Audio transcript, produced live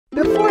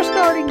Before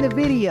starting the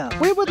video,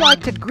 we would like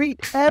to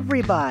greet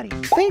everybody.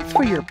 Thanks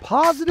for your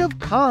positive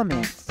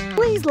comments.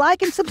 Please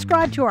like and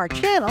subscribe to our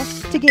channel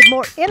to get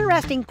more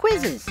interesting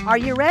quizzes. Are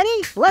you ready?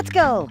 Let's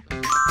go!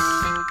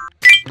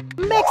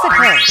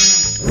 Mexico.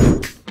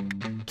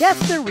 Guess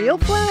the real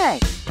flag.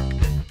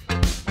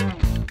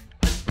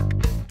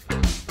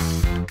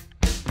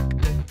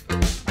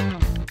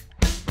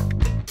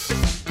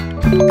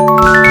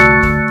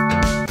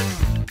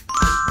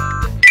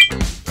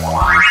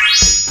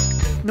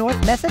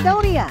 North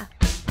Macedonia.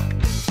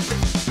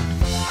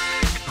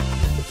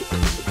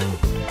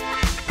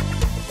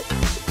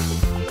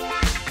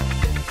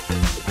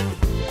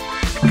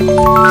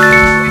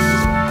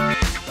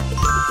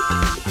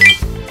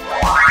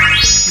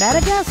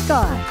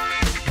 Madagascar.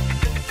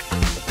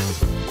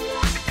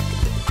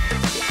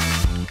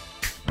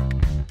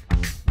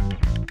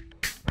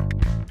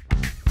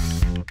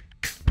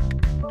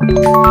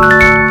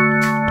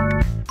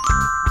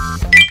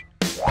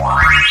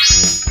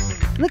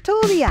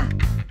 Latvia.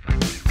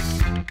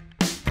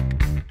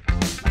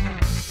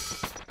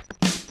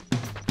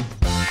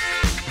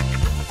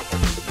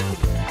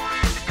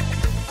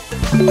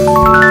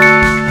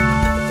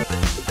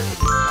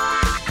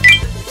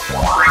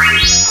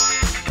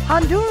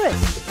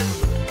 Honduras.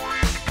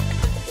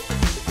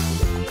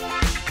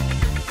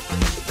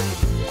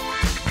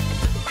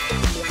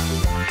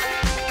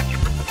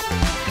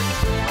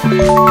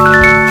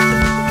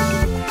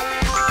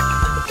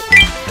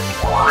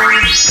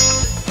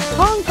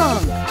 Hong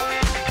Kong.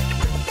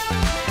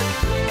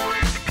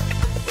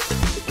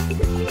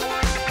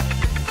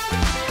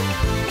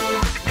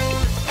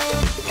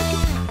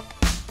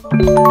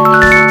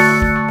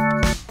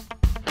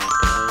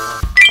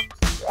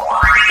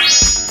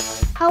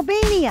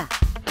 Albania.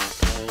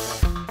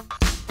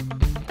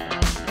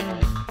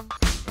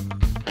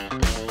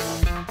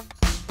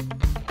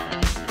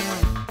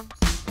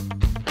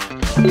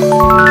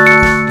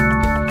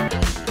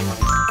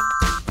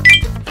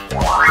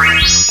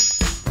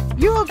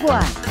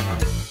 Uruguay.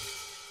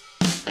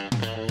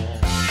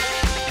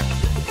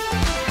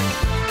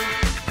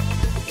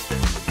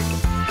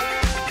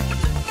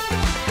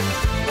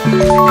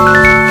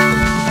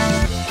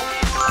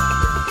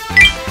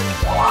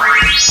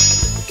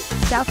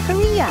 South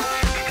Korea.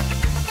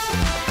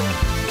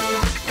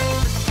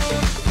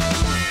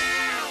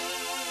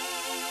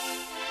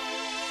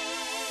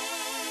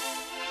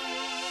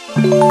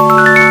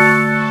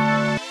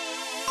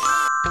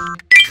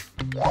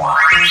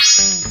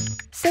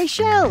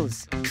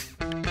 Seychelles.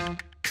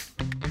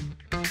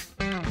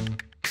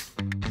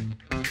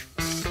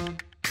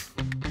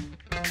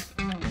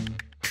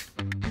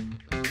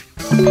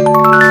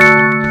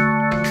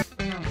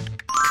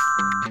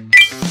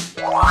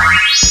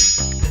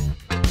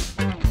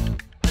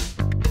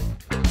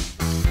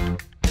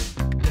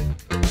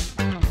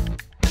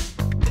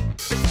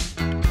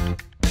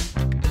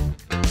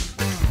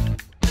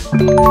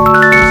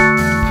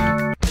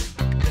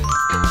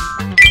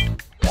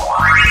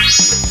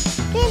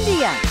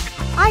 India.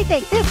 I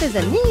think this is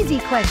an easy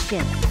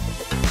question.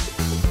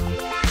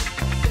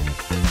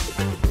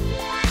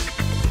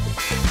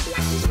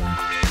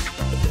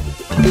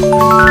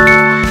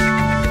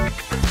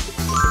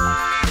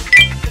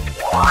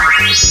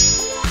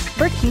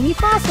 Burkina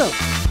Faso.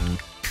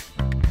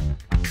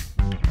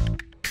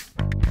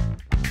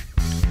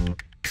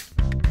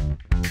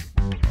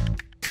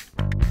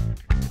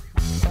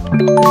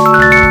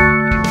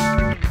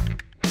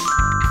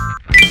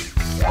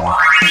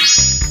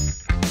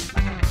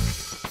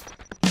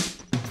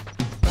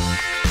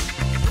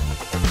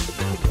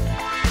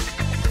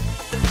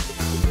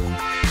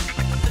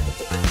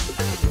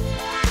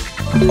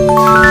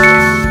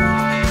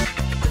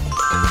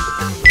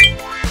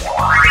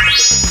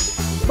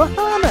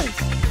 Bahamas.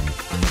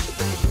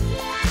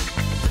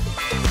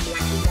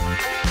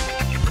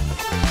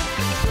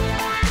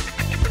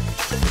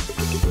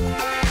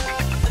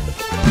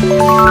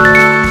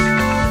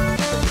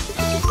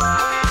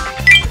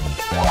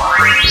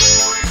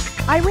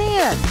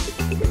 Iran.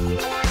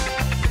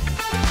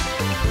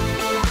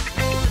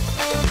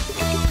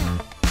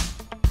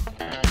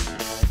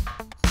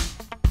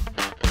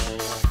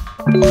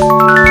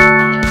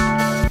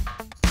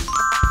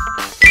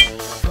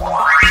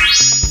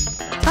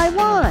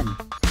 Taiwan.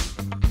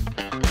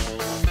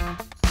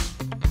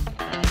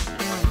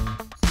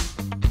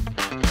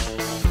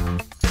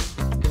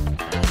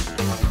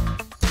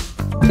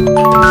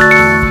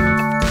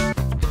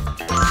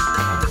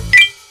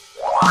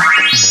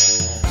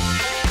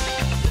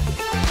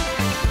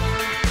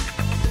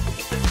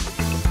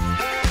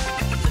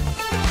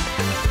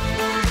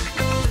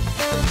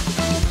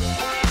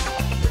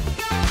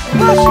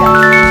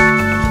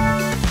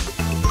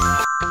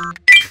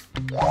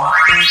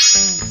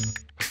 Russia.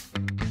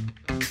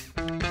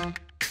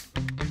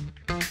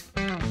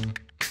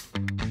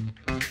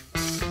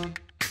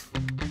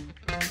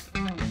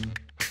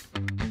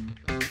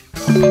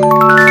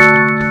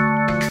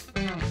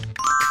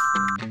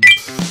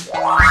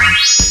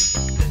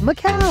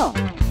 Macau.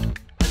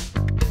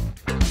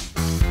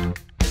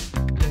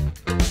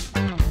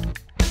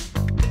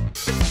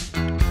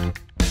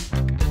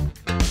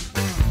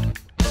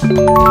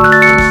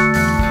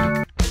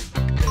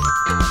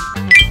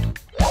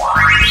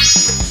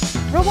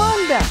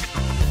 Rwanda.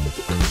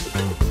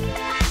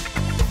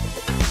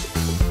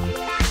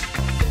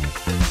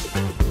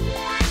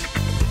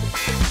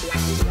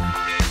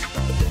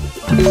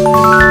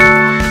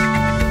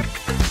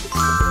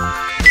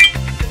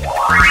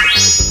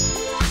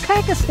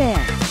 Pakistan.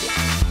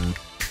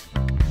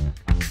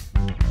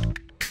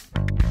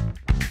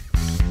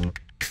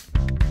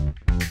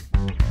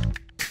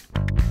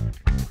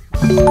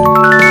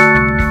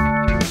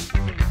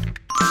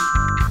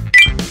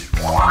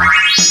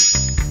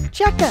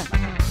 Czechia.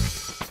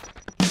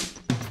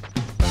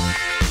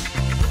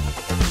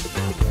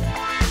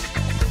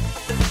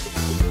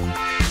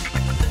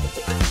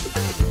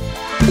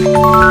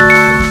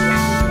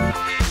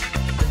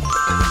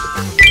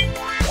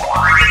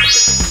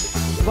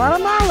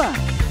 Guatemala.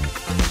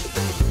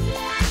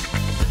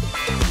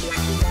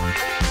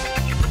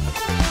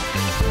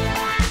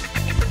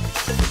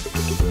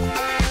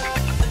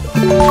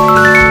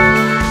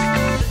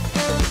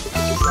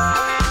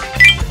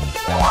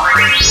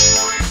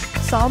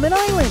 Solomon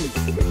Islands.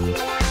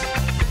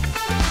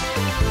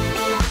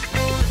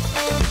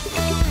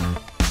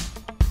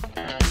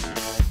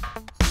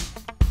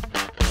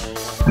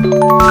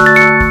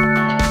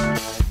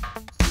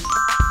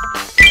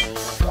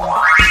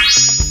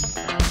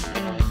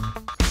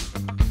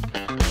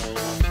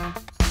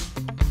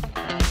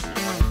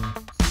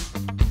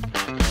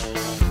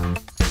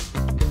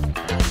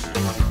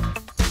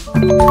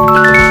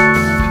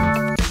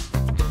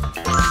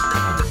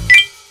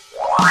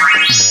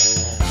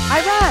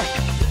 Iraq.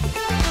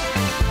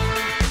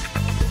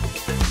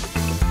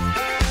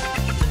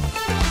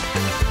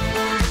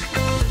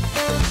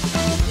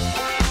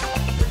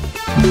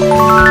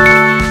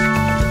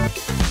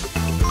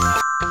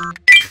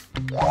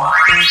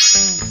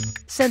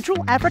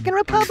 Central African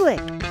Republic.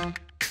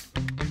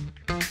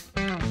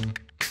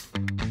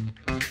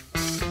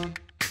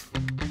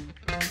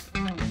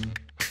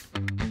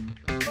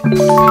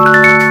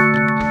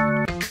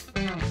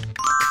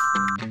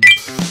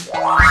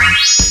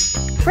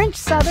 French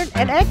Southern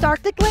and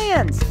Antarctic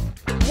lands.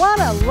 What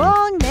a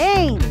long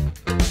name!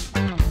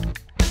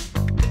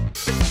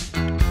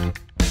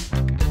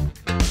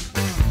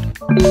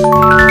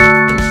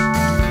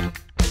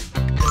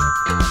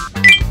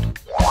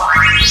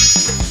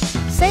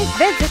 St.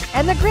 Vincent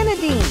and the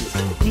Grenadines.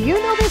 Do you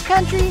know this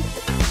country?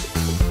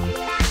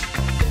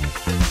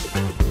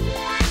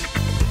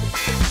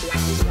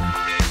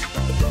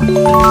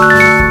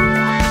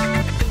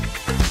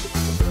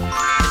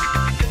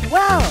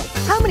 Wow!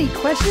 How many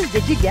questions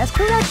did you guess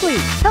correctly?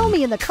 Tell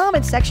me in the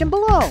comments section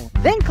below.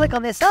 Then click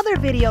on this other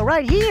video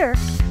right here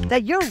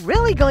that you're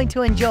really going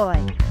to enjoy.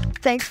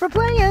 Thanks for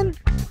playing!